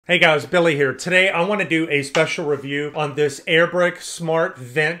Hey guys, Billy here. Today I want to do a special review on this Airbrick Smart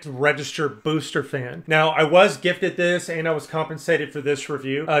Vent Register Booster Fan. Now, I was gifted this and I was compensated for this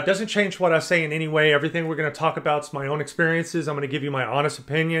review. It doesn't change what I say in any way. Everything we're going to talk about is my own experiences. I'm going to give you my honest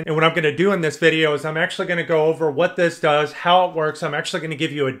opinion. And what I'm going to do in this video is I'm actually going to go over what this does, how it works. I'm actually going to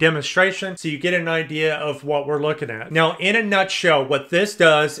give you a demonstration so you get an idea of what we're looking at. Now, in a nutshell, what this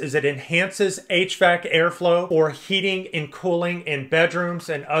does is it enhances HVAC airflow for heating and cooling in bedrooms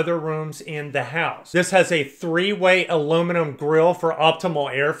and other rooms in the house. This has a three-way aluminum grill for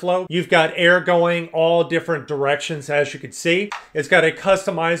optimal airflow. You've got air going all different directions, as you can see. It's got a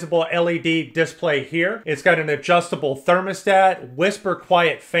customizable LED display here. It's got an adjustable thermostat, whisper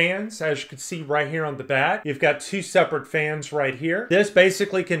quiet fans, as you can see right here on the back. You've got two separate fans right here. This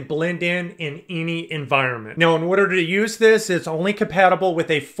basically can blend in any environment. Now, in order to use this, it's only compatible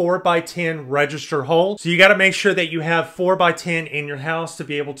with a 4x10 register hole. So you got to make sure that you have 4x10 in your house to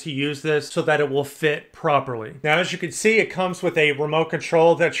be able to use this so that it will fit properly. Now, as you can see, it comes with a remote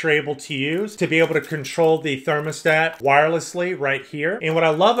control that you're able to use to be able to control the thermostat wirelessly right here. And what I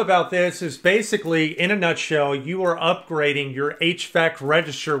love about this is basically, in a nutshell, you are upgrading your HVAC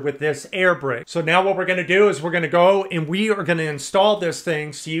register with this Airbrick. So now what we're going to do is we're going to go and we are going to install this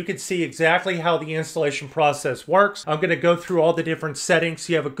thing so you can see exactly how the installation process works. I'm going to go through all the different settings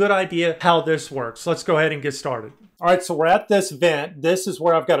so you have a good idea how this works. Let's go ahead and get started. All right, so we're at this vent. This is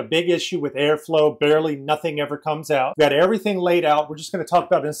where I've got a big issue with airflow. Barely nothing ever comes out. We've got everything laid out. We're just going to talk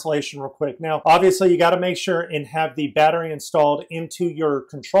about installation real quick. Now, obviously, you got to make sure and have the battery installed into your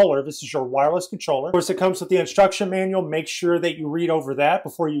controller. This is your wireless controller. Of course, it comes with the instruction manual. Make sure that you read over that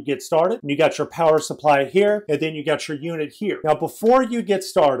before you get started. And you got your power supply here, and then you got your unit here. Now, before you get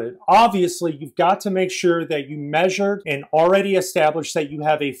started, obviously, you've got to make sure that you measured and already established that you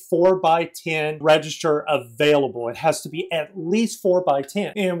have a 4x10 register available. It has to be at least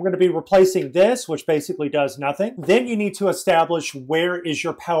 4x10. And we're going to be replacing this, which basically does nothing. Then you need to establish where is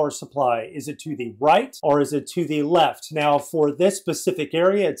your power supply. Is it to the right or is it to the left? Now, for this specific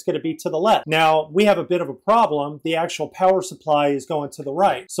area, it's going to be to the left. Now, we have a bit of a problem. The actual power supply is going to the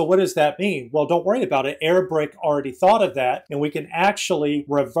right. So what does that mean? Well, don't worry about it. Airbrick already thought of that, and we can actually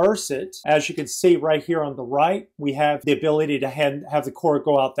reverse it. As you can see right here on the right, we have the ability to have the cord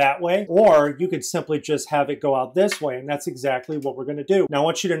go out that way, or you could simply just have it go out this way, and that's exactly what we're going to do. Now, I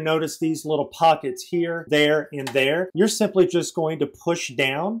want you to notice these little pockets here, there, and there. You're simply just going to push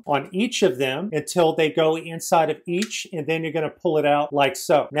down on each of them until they go inside of each, and then you're going to pull it out like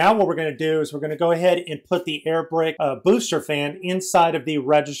so. Now, what we're going to do is we're going to go ahead and put the Airbrick booster fan inside of the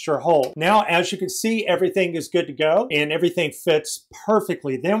register hole. Now, as you can see, everything is good to go, and everything fits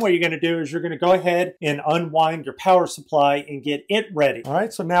perfectly. Then what you're going to do is you're going to go ahead and unwind your power supply and get it ready. All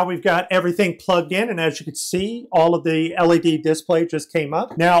right, so now we've got everything plugged in, and as you can see, all of the LED display just came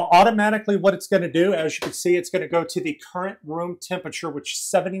up. Now, automatically what it's going to do, as you can see, it's going to go to the current room temperature, which is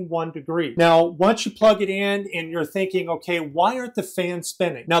 71 degrees. Now, once you plug it in and you're thinking, okay, why aren't the fans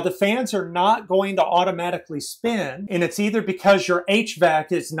spinning? Now, the fans are not going to automatically spin, and it's either because your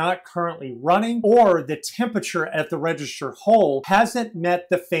HVAC is not currently running or the temperature at the register hole hasn't met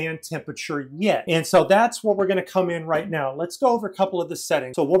the fan temperature yet. And so that's what we're going to come in right now. Let's go over a couple of the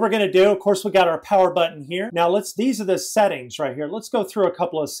settings. So what we're going to do, of course, we got our power button here. Now, these are the settings right here. Let's go through a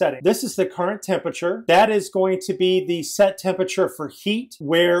couple of settings. This is the current temperature. That is going to be the set temperature for heat,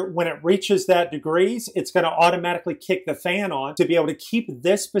 where when it reaches that degrees, it's going to automatically kick the fan on to be able to keep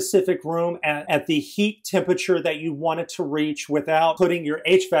this specific room at the heat temperature that you want it to reach without putting your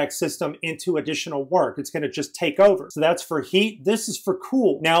HVAC system into additional work. It's going to just take over. So that's for heat. This is for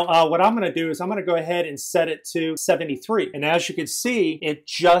cool. Now, what I'm going to do is I'm going to go ahead and set it to 73. And as you can see, it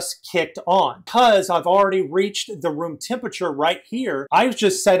just kicked on because I've already reached the room temperature right here. I've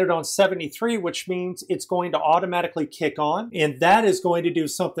just set it on 73, which means it's going to automatically kick on, and that is going to do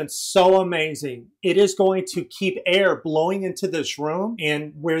something so amazing. It is going to keep air blowing into this room,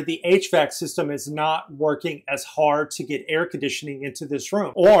 and where the HVAC system is not working as hard to get air conditioning into this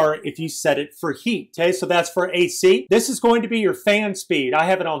room, or if you set it for heat. Okay, so that's for AC. This is going to be your fan speed. I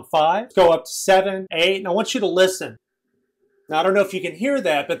have it on 5. Go up to 7, 8, and I want you to listen. Now, I don't know if you can hear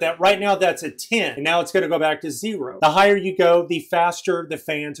that, but right now that's a 10, and now it's going to go back to 0. The higher you go, the faster the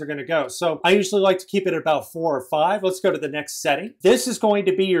fans are going to go. So I usually like to keep it at about 4 or 5. Let's go to the next setting. This is going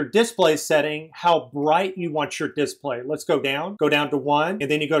to be your display setting, how bright you want your display. Let's go down to 1,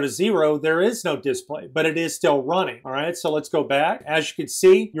 and then you go to 0. There is no display, but it is still running. All right, so let's go back. As you can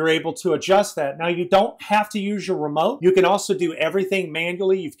see, you're able to adjust that. Now, you don't have to use your remote. You can also do everything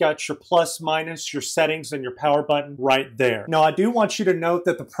manually. You've got your plus, minus, your settings, and your power button right there. Now, Now, I do want you to note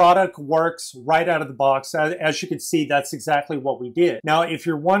that the product works right out of the box. As you can see, that's exactly what we did. Now, if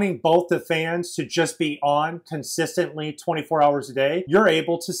you're wanting both the fans to just be on consistently 24 hours a day, you're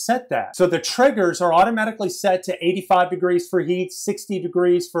able to set that. So the triggers are automatically set to 85 degrees for heat, 60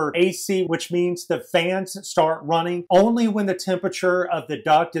 degrees for AC, which means the fans start running only when the temperature of the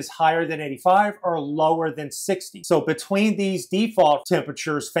duct is higher than 85 or lower than 60. So between these default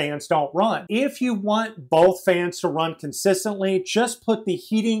temperatures, fans don't run. If you want both fans to run consistently, just put the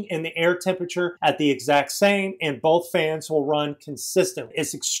heating and the air temperature at the exact same and both fans will run consistently.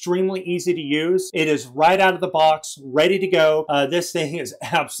 It's extremely easy to use. It is right out of the box, ready to go. This thing is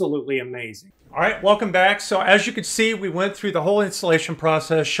absolutely amazing. All right, welcome back. So as you can see, we went through the whole installation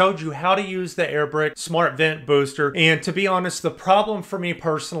process, showed you how to use the Airbrick Smart Vent Booster. And to be honest, the problem for me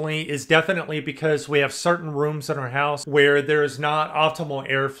personally is definitely because we have certain rooms in our house where there is not optimal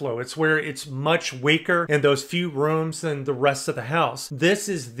airflow. It's where it's much weaker in those few rooms than the rest of the house. This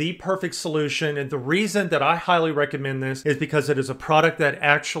is the perfect solution. And the reason that I highly recommend this is because it is a product that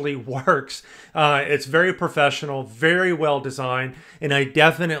actually works. It's very professional, very well designed, and I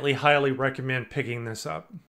definitely highly recommend picking this up.